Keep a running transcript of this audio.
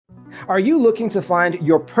Are you looking to find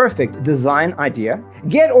your perfect design idea?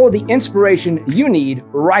 Get all the inspiration you need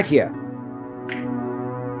right here.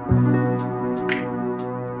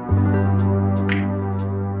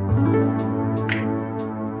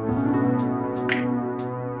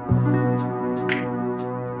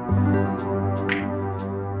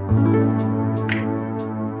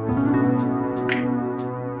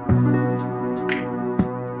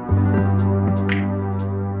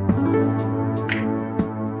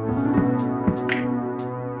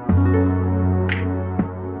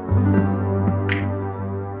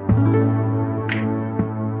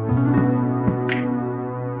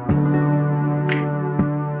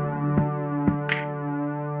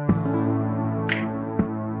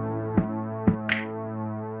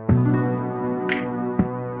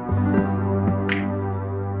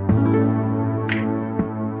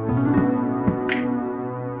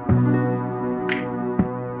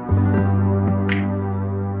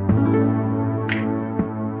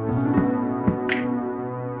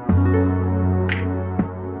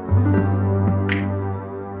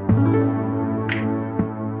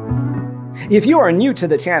 If you are new to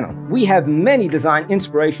the channel, we have many design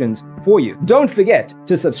inspirations for you. Don't forget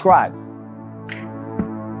to subscribe.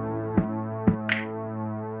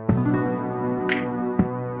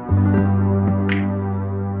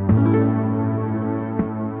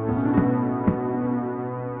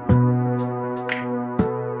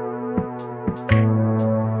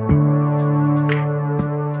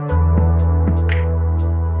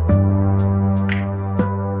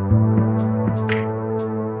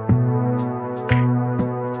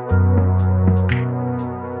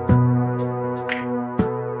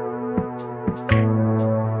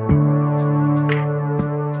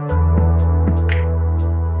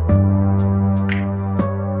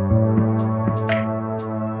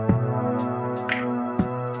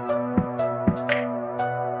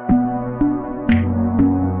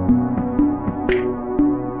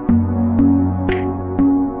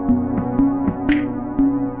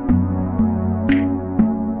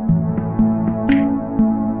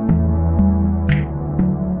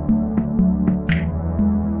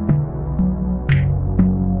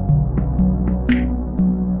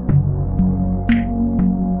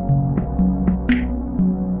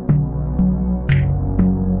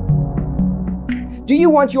 Do you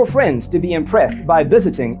want your friends to be impressed by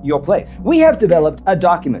visiting your place? We have developed a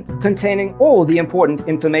document containing all the important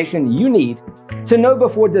information you need to know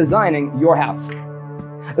before designing your house.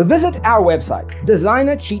 Visit our website,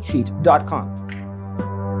 designercheatsheet.com.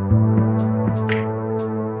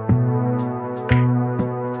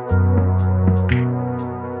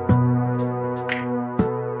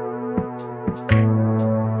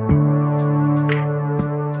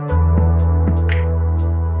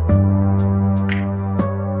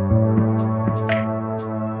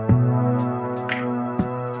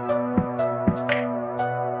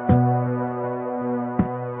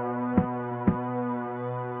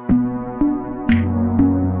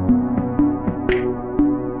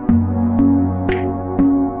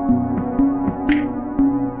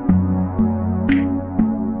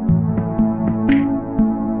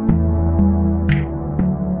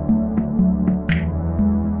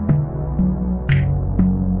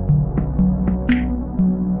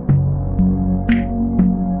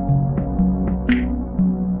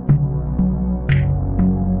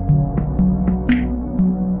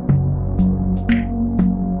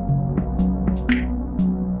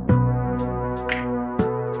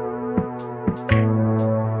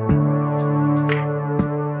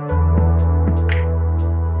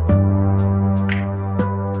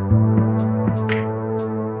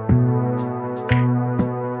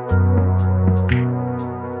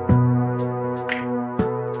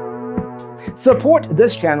 Support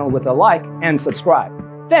this channel with a like and subscribe.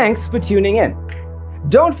 Thanks for tuning in.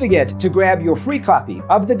 Don't forget to grab your free copy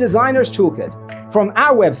of the Designer's Toolkit from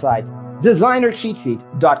our website,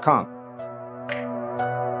 designercheatsheet.com.